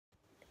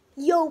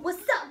Yo,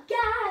 what's up,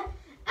 guys?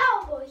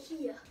 Alba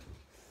here.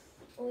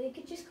 Or you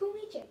could just call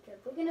me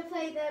Jacob. We're going to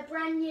play the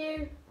brand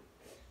new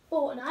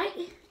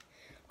Fortnite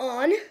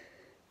on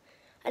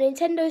a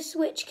Nintendo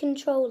Switch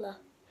controller.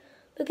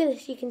 Look at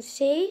this, you can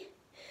see.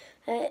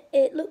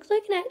 It looks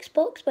like an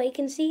Xbox, but you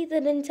can see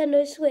the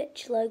Nintendo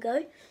Switch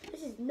logo.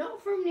 This is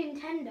not from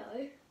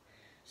Nintendo,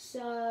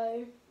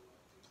 so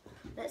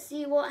let's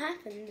see what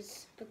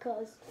happens,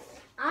 because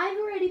I've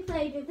already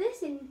played with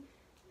this in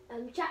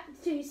Chapter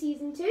 2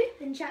 Season 2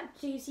 and Chapter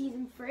 2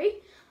 Season 3.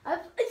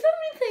 I've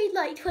probably played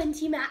like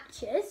 20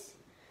 matches,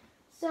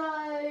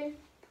 so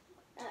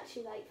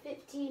actually like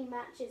 15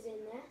 matches in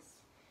this.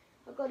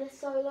 I've got a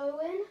solo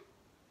win.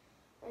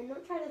 I'm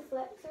not trying to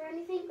flex or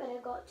anything, but I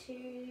got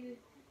 2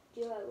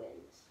 duo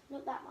wins.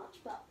 Not that much,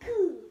 but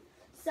cool.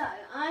 So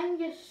I'm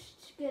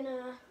just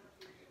gonna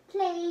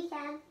play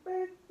some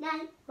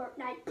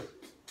Fortnite.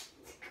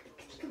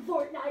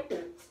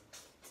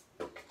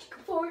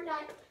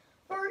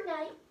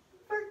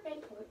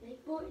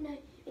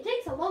 It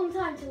takes a long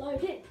time to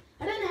load in.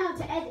 I don't know how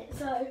to edit,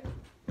 so.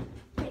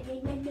 I'm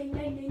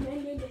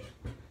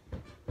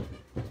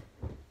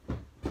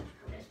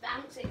just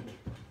bouncing.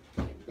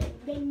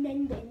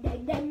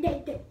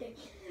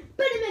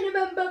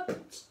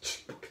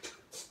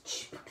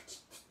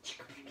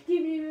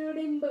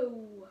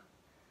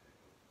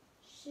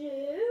 So,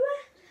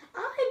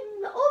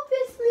 I'm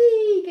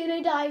obviously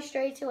gonna die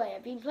straight away.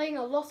 I've been playing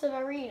a lot of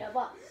Arena,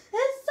 but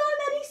there's so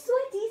many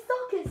sweaty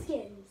soccer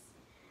skins.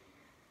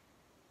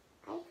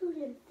 I call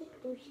them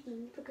football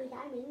skins because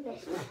I'm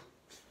English.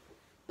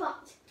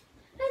 But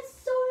there's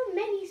so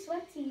many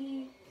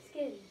sweaty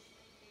skins.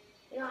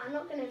 You know, I'm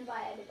not gonna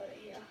invite anybody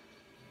here.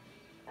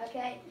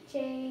 Okay,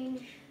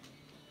 change.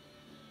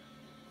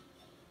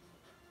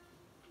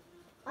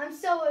 I'm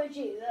so OG,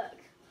 look.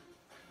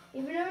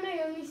 Even though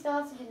I only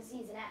started in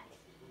Season X.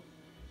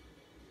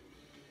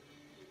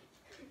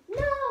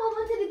 No, I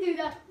wanted to do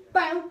that.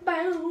 Bow,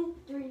 bow.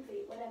 3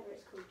 feet, whatever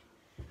it's called.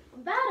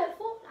 I'm bad at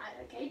Fortnite,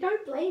 okay?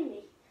 Don't blame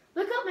me.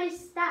 Look up my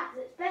stats.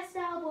 It's Best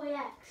Cowboy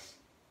X.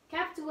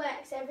 Capital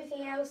X,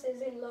 everything else is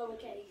in lower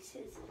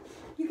cases.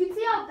 You can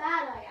see how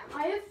bad I am.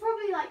 I have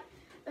probably like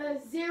a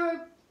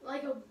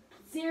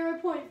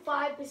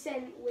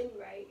 0.5% win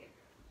rate.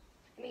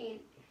 I mean,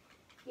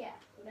 yeah,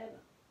 whatever.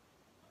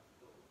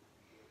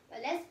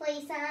 But let's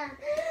play some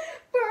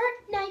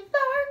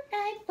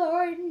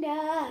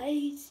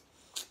Fortnite.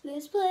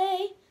 Let's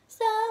play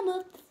some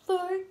of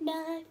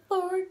the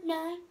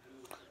Fortnite.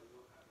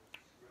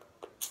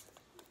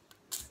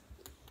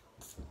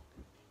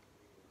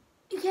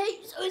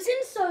 Okay, so it's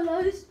in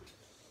solos.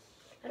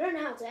 I don't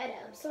know how to edit,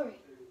 I'm sorry.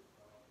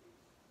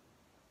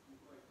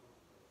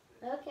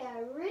 Okay,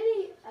 I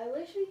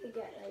wish we could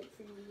get like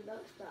 3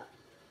 V-Bucks, but.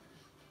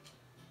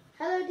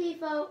 Hello,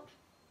 default.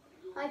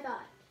 High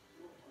five.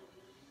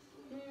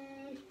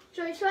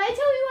 Should I tell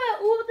you where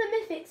all the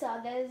mythics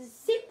are? There's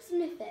 6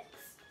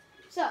 mythics.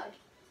 So,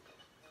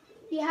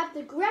 you have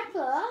the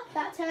grappler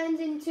that turns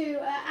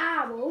into an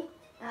owl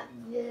at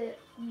the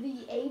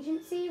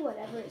agency,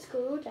 whatever it's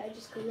called. I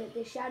just call it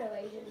the Shadow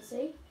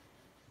Agency.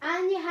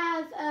 And you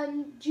have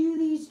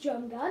Julie's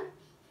drum gun.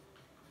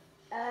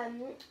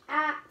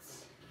 At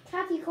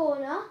Catty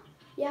Corner,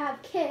 you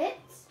have Kit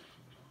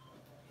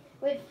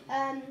with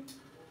a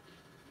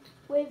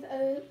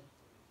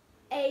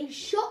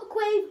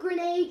shockwave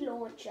grenade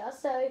launcher.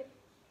 So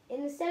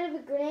instead of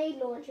a grenade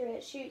launcher,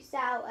 it shoots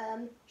out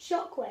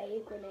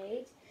shockwave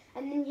grenades,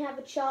 and then you have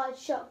a charged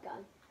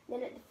shotgun.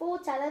 Then at the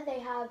foreteller, they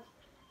have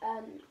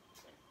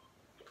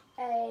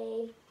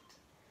a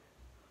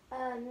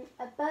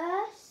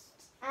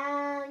burst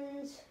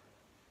and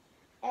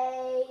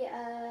I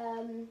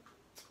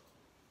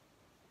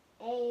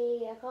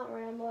can't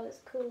remember what it's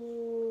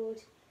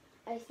called.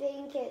 I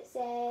think it's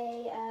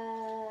a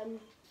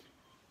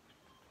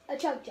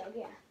chug,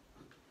 yeah.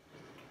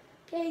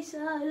 Okay, so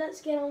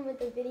let's get on with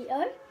the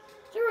video.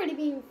 It's already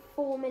been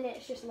 4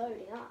 minutes just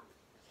loading up.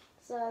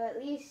 So at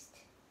least,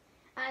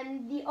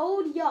 and the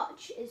old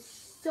yacht is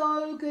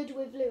so good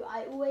with loot.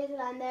 I always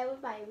land there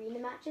with my arena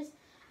matches.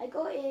 I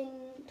got in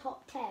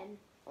top 10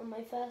 on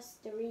my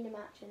first arena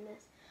match in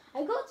this.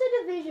 I got to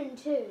Division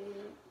 2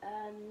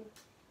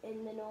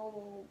 in the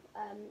normal,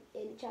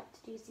 in Chapter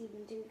 2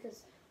 Season 2,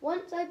 because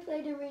once I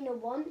played arena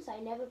once, I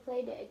never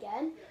played it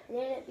again. And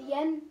then at the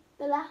end,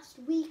 the last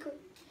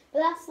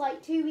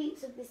like 2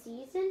 weeks of the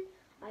season,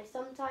 I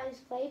sometimes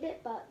played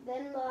it, but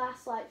then the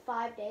last like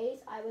 5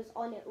 days, I was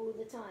on it all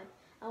the time.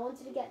 I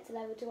wanted to get to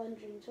level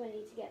 220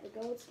 to get the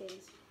gold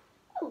skins.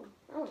 Oh,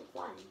 I went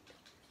flying.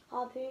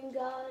 Harpoon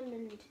gun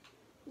and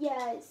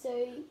yeah,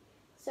 so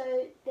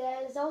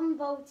there's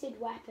unvaulted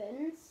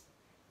weapons.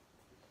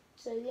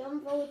 So the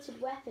unvaulted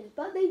weapons,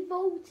 but they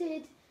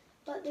vaulted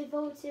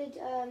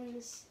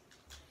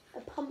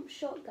a pump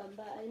shotgun,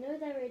 but I know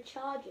there are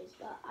charges,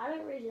 but I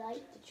don't really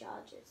like the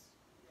charges.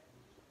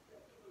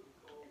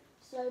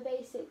 So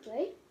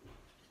basically,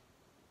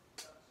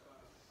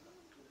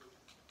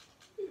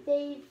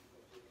 they've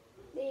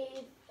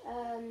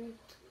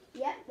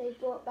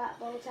brought back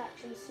bolt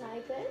action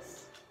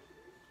snipers.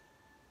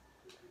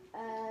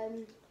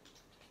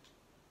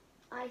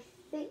 I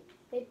think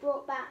they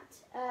brought back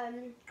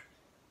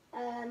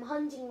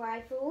hunting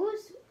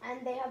rifles,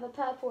 and they have a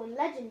purple and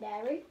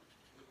legendary.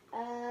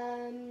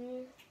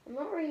 I'm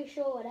not really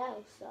sure what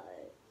else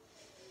though.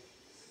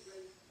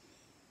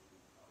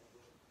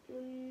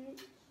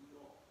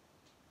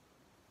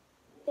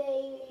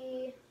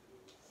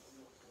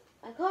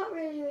 I can't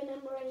really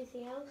remember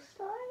anything else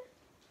though.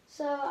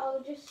 So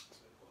I'll just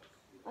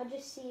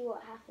see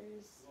what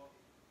happens.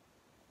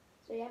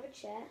 So you have a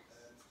chest.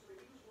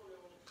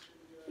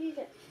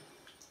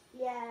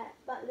 Yeah,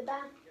 but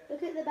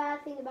look at the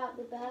bad thing about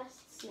the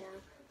bursts now.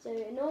 So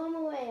a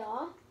normal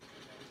AR,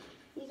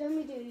 these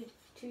only do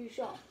 2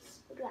 shots.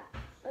 Look at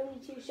that, only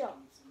 2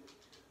 shots.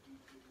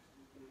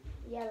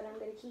 Yeah, but I'm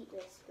going to keep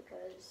this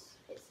because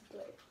it's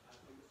blue.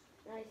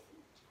 And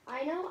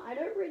I know I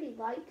don't really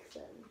like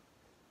them.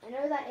 I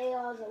know that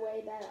ARs are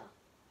way better.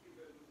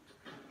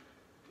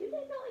 Do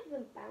they not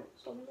even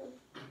bounce on them?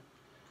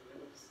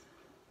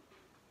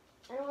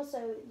 And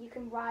also, you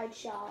can ride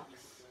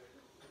sharks.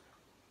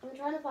 I'm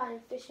trying to find a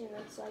fishing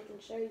rod so I can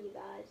show you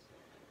guys.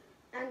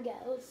 And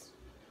girls.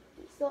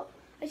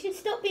 I should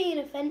stop being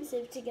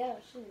offensive to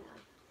girls, shouldn't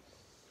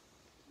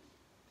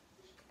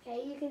I?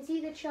 Okay, you can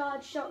see the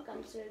charged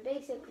shotgun. So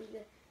basically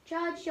the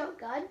charged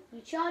shotgun,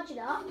 you charge it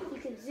up. You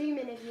can zoom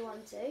in if you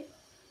want to.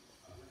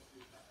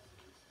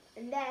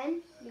 And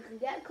then you can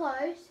get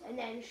close and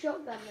then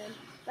shotgun them.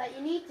 But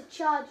you need to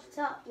charge it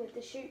up with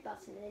the shoot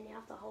button and then you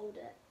have to hold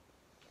it.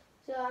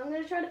 So I'm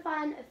going to try to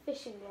find a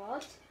fishing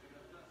rod.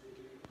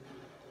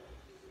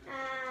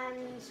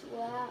 And,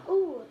 well,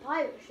 ooh, a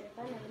pirate ship.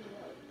 I never knew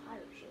there was a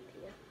pirate ship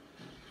here.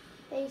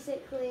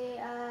 Basically,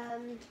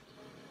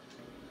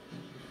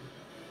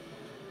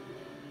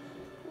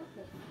 what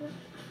the frick?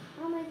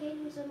 How am I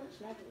gaining so much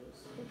levels?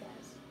 Who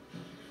cares?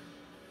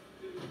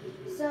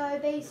 So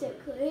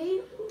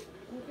basically,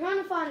 I'm trying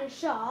to find a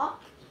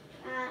shark.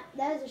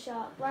 There's a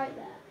shark right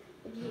there.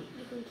 If you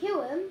can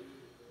kill him,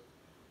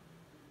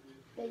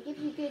 they give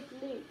you good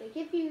loot. They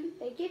give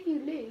you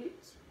loot,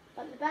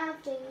 but the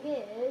bad thing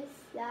is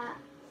that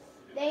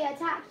they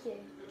attack you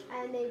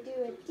and they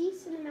do a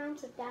decent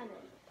amount of damage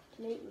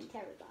to make me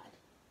terrified.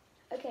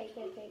 Okay.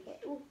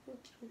 Ooh.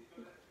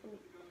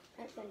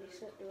 I accidentally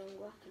slipped the wrong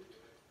button.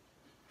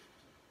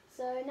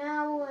 So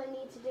now all I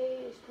need to do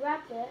is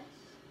grab this.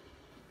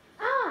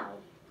 Ow!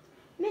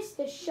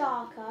 Mr.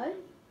 Sharko.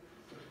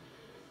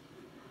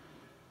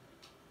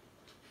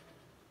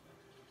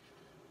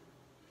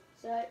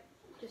 So,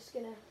 just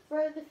gonna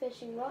throw the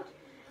fishing rod,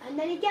 and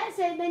then he gets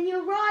it, and then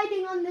you're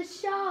riding on the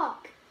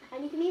shark.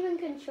 And you can even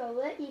control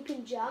it, you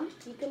can jump,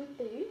 you can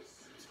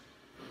boost,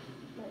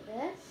 like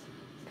this.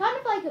 It's kind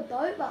of like a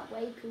boat, but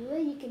way cooler.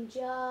 You can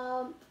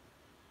jump,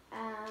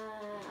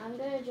 I'm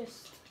gonna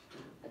just,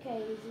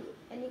 okay,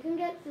 and you can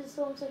get to the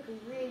storm circle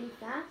really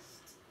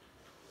fast.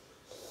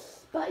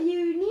 But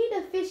you need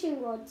a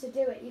fishing rod to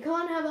do it. You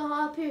can't have a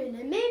harpoon,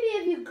 and maybe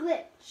if you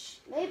glitch,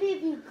 you may be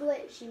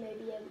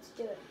able to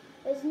do it.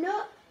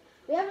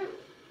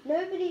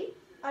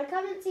 I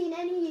haven't seen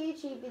any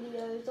YouTube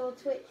videos or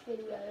Twitch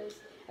videos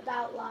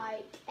about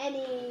like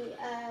any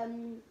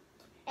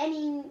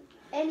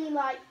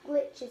like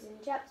glitches in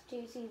Chapter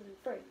 2 Season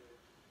 3.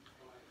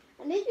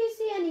 And if you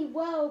see any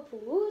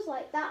whirlpools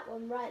like that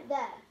one right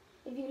there,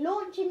 if you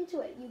launch into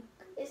it,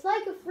 it's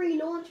like a free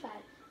launch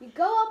pad. You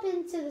go up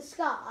into the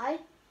sky,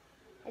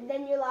 and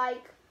then you're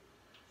like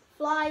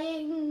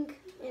flying,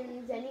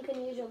 and then you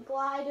can use your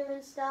glider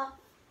and stuff.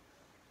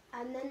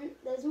 And then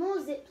there's more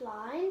zip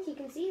lines. You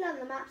can see that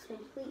the map's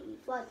completely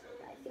flooded.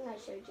 I think I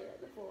showed you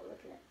that before.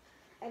 Look at it.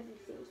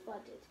 Everything's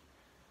flooded.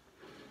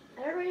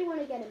 I don't really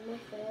want to get a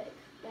mythic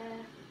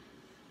there.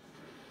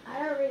 I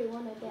don't really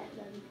want to get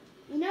them.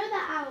 You know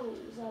that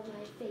owls are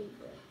my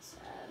favourite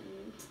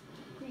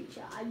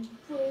creature. I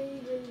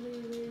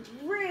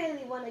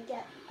really want to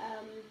get.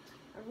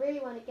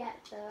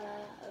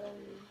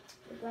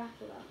 The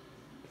grappler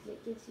because it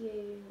gives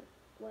you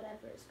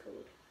whatever it's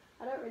called.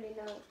 I don't really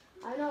know.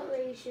 I'm not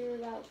really sure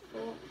about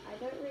I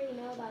don't really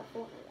know about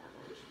Fortnite that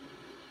much.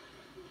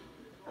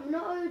 I'm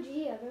not OG.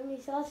 I've only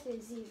started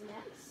in Season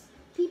X.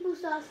 People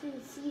started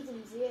in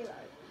Season 0.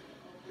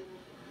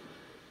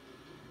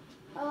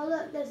 Oh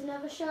look, there's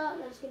another shark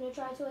that's going to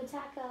try to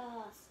attack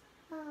us.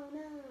 Oh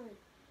no.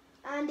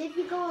 And if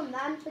you go on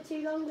land for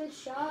too long with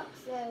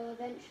sharks, they'll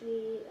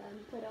eventually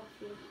put off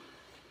you.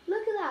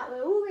 Look at that,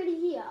 we're already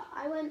here.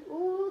 I went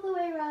all the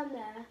way around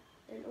there,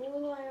 and all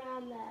the way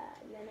around there,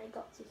 and then I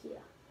got to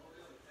here.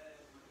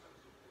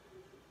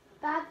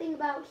 Bad thing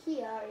about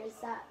here is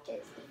that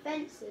it's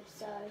defensive,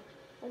 so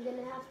I'm going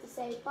to have to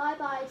say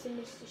bye-bye to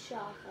Mr.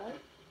 Sharko.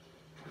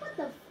 What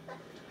the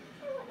fuck?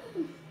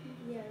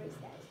 Yeah, he's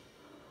dead.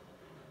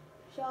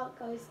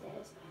 Sharko's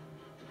dead.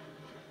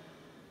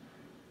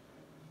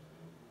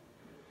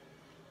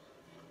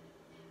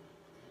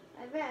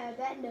 I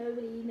bet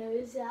nobody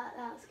knows that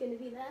that's going to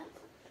be there.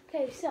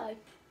 Okay, so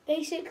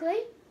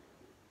basically,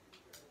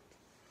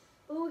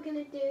 all we're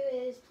going to do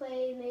is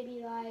play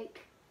maybe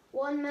like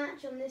one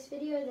match on this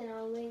video, then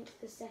I'll link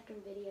the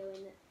second video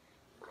in it.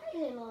 Why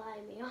didn't it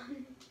allow me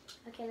on?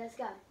 Okay, let's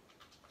go.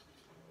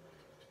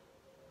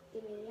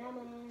 Give me the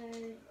ammo.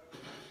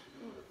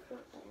 Oh,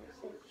 fuck, I almost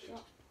said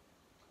shot.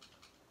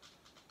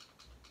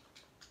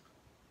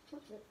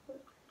 What the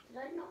fuck? Did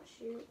I not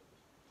shoot?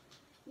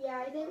 Yeah,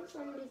 I think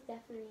somebody's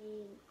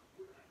definitely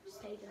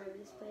just taken over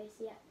this place,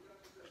 yeah.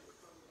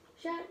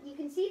 You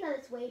can see that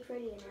it's way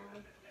prettier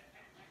now.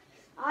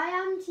 I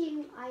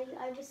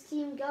was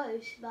team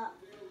Ghost, but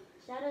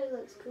Shadow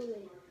looks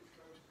cooler.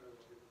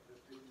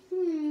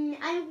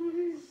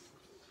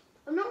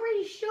 I'm not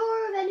really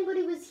sure if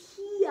anybody was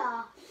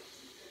here.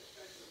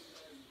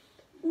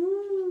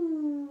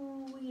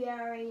 Ooh,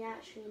 yeah, I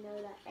actually know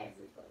that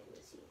everybody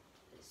was here.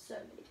 There's so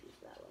many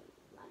people that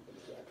landed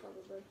here,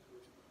 probably.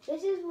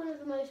 This is one of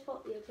the most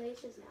popular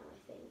places now,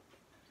 I think.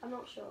 I'm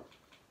not sure.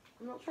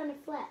 I'm not trying to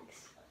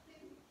flex.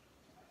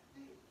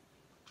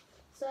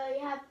 So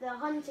you have the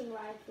hunting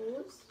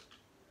rifles.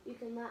 You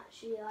can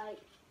actually like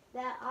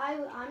that.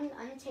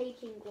 I'm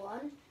taking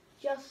one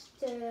just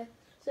to.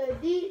 So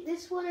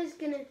this one is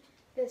gonna.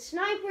 The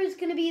sniper is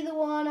gonna be the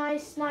one I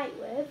snipe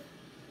with.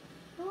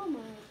 Oh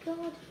my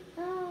god!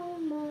 Oh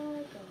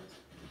my god!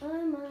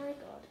 Oh my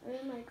god!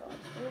 Oh my god!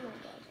 Oh my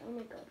god! Oh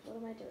my god! What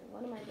am I doing?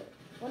 What am I doing?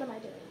 What am I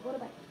doing? What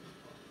am I?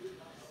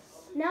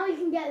 Now you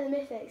can get the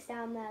mythics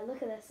down there.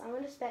 Look at this. I'm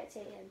going to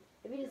spectate him.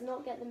 If he does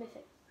not get the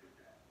mythic.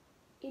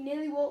 He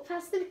nearly walked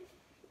past the...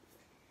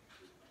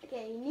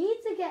 Okay, you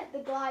need to get the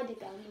glider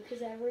gun because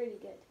they're really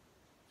good.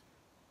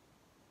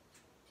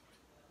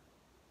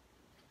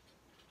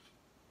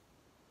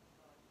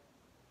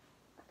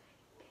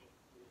 Okay.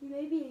 He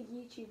may be a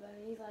YouTuber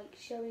and he's like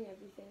showing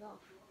everything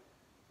off.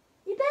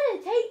 You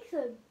better take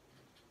them.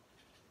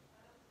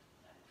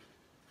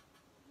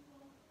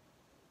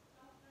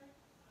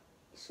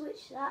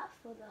 Switch that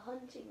for the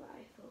hunting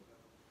rifle.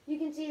 You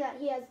can see that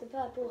he has the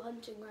purple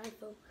hunting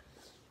rifle.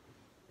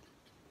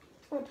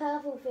 A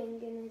purple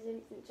thing in his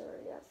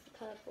inventory, that's the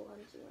purple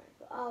hunting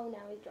rifle. Oh,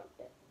 now he dropped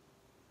it.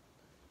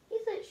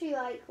 He's literally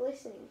like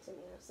listening to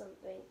me or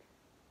something.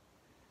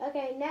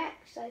 Okay,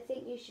 next I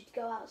think you should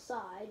go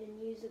outside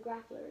and use the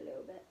grappler a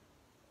little bit.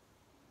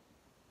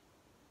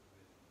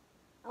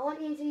 I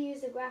want you to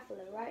use the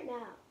grappler right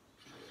now.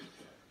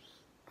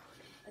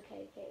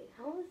 Okay,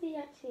 how is he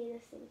actually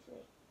listening to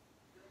me?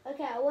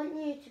 Okay, I want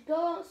you to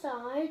go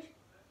outside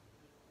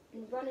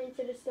and run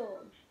into the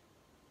storm.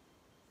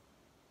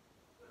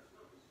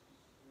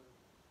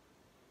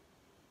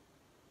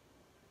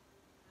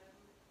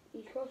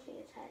 He's crossing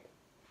his head.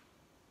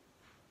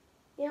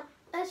 Yeah,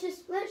 let's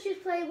just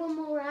play one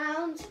more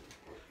round,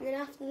 and then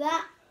after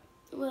that,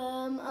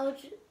 I'll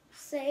just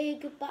say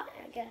goodbye,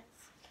 I guess.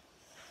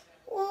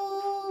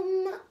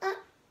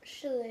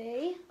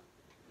 Actually,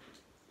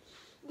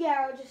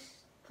 yeah, I'll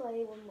just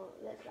play one more.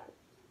 Let's go.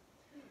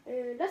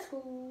 Let's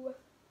go.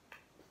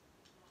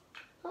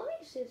 How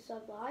many should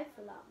survive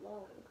for that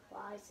long?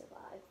 I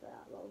survived for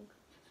that long.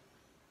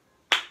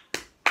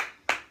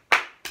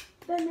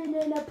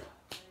 Banana.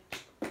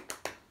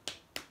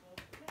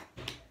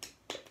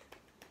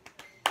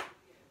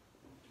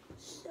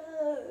 So,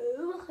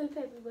 I hope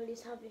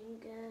everybody's having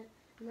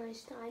a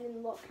nice time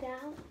in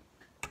lockdown.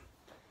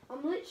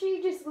 I'm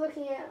literally just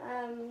looking at,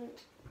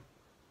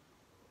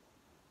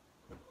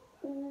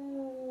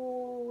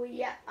 ooh,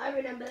 yeah, I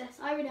remember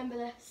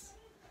this.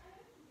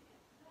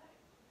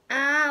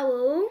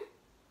 Owl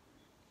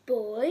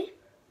boy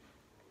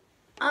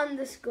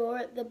underscore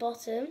at the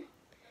bottom,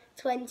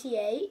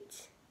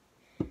 28,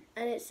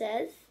 and it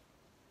says,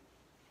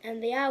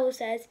 and the owl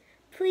says,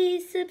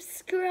 please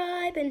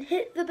subscribe and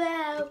hit the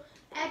bell.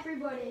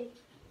 Everybody.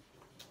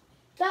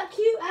 That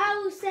cute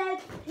owl said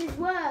his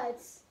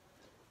words.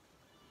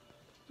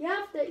 You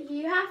have to. If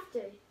you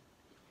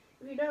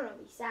don't, I'll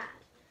be sad.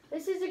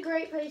 This is a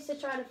great place to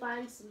try to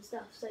find some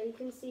stuff. So you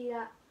can see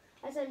that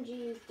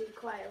SMGs do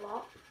quite a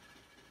lot.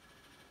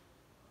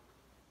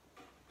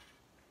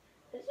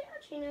 Does it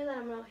actually know that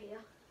I'm not here?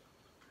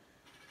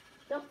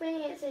 Don't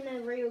think it's in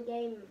a real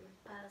game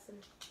person.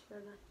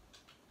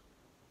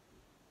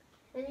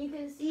 And you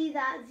can see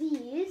that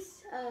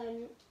these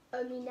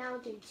only now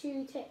do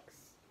 2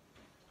 ticks.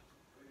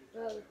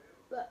 Oh,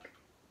 look.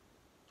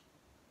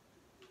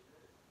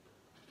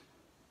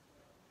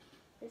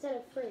 Instead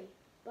of 3.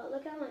 But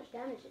look how much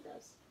damage it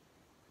does.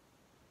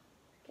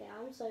 Okay,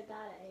 I'm so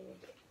bad at aiming.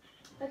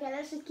 Okay,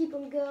 let's just keep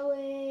on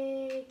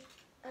going.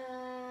 I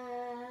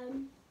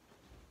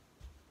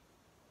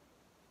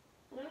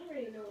don't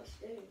really know what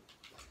to do.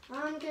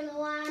 I'm going to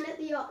land at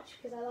the arch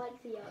because I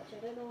like the arch. I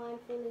don't know why I'm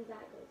falling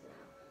backwards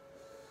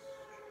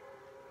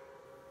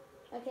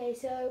now. Okay,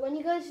 so when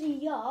you go to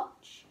the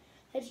arch,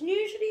 there's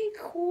usually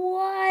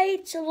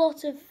quite a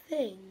lot of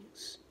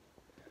things.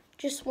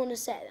 Just want to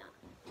say that.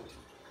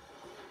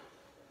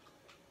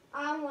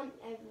 I want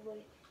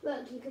everybody.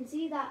 Look, you can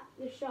see that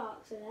the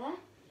sharks are there.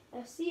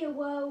 I see a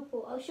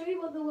whirlpool. I'll show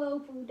you what the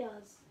whirlpool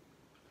does.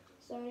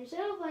 So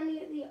instead of landing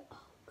at the...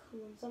 Oh,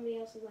 come on, somebody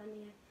else is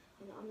landing here.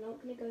 I'm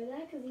not going to go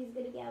there because he's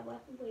going to get a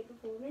weapon way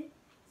before me.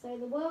 So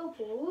the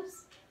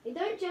whirlpools, they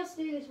don't just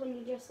do this when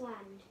you just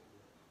land.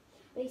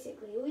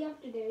 Basically, all you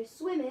have to do is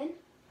swim in,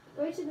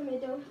 go to the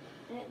middle,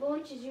 and it launches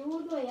launches you all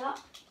the way up.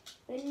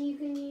 Then you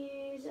can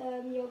use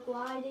your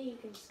glider, you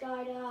can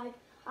skydive.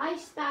 I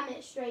spam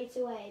it straight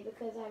away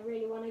because I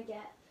really want to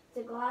get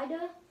to the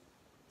glider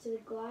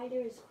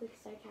as quick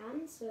as I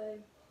can. So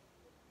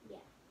yeah,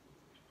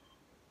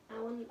 I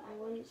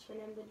once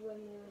remembered when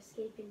we were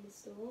escaping the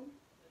storm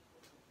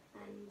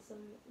and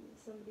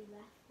somebody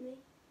left me.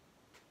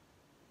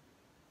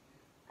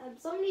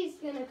 Somebody's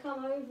gonna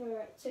come over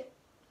at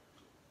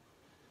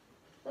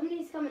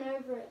Somebody's coming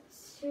over at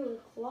 2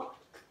 o'clock,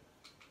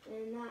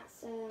 and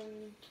that's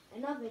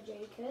another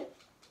Jacob,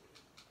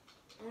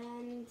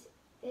 and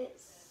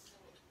it's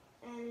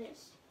an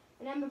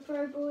Emma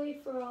Pro Boy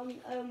from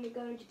we're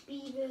going to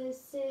Beavers,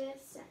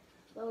 sis.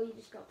 Well, you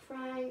just got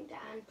pranked,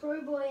 and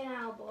Pro Boy and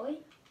Owl Boy.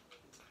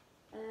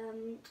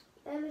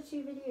 They're the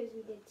 2 videos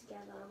we did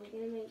together. We're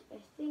gonna make. I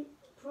think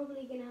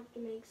probably gonna have to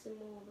make some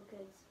more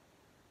because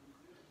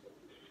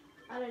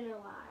I don't know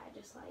why. I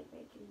just like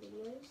making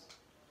videos.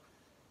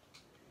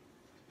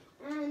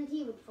 And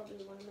he would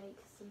probably want to make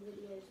some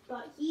videos,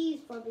 but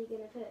he's probably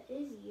going to put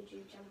his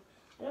YouTube channel.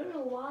 I don't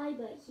know why,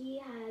 but he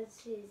has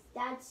his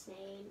dad's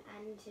name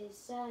and his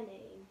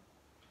surname.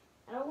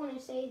 I don't want to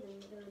say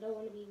them because I don't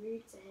want to be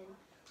rude to him.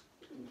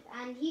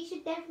 And he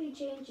should definitely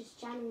change his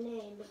channel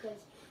name because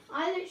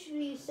I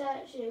literally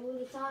search it all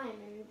the time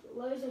and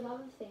loads of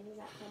other things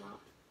that come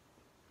up.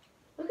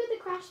 Look at the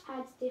crash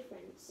pads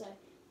difference. So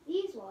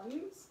these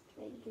ones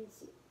that you can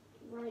see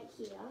right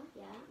here,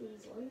 yeah,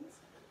 these ones.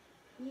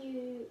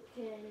 You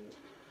can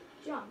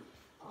jump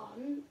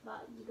on,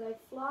 but you go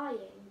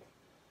flying.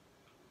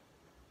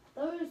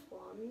 Those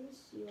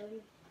ones,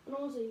 and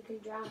also you can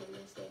drown in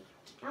this game.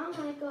 Oh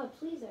my god,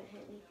 please don't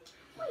hit me.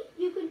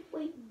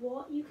 Wait,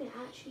 what? You can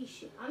actually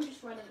shoot. I'm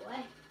just running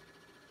away.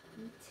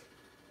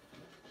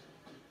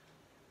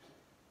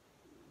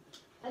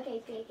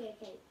 Okay.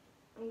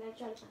 I'm gonna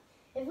try to find.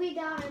 If we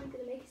die, I'm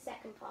gonna make a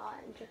second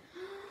part and try.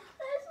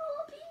 There's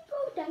more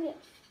people, dang it.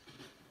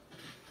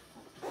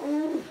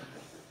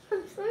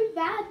 I'm so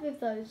bad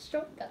with those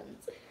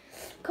shotguns.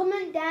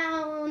 Comment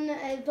down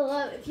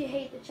below if you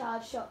hate the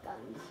charged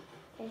shotguns.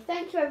 Okay,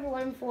 thank you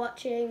everyone for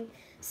watching.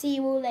 See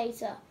you all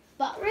later.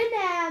 But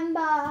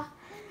remember,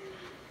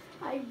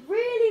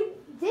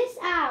 this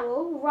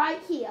owl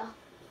right here,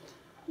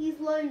 he's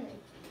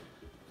lonely.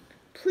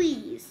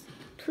 Please,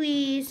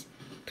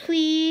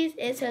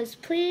 it says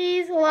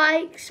please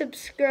like,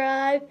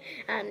 subscribe,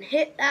 and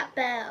hit that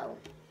bell.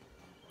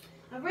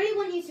 I really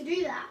want you to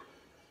do that.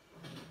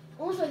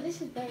 Also,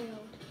 this is very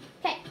old.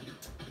 Okay,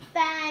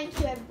 thank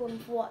you everyone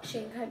for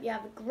watching. Hope you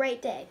have a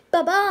great day.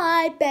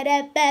 Bye-bye.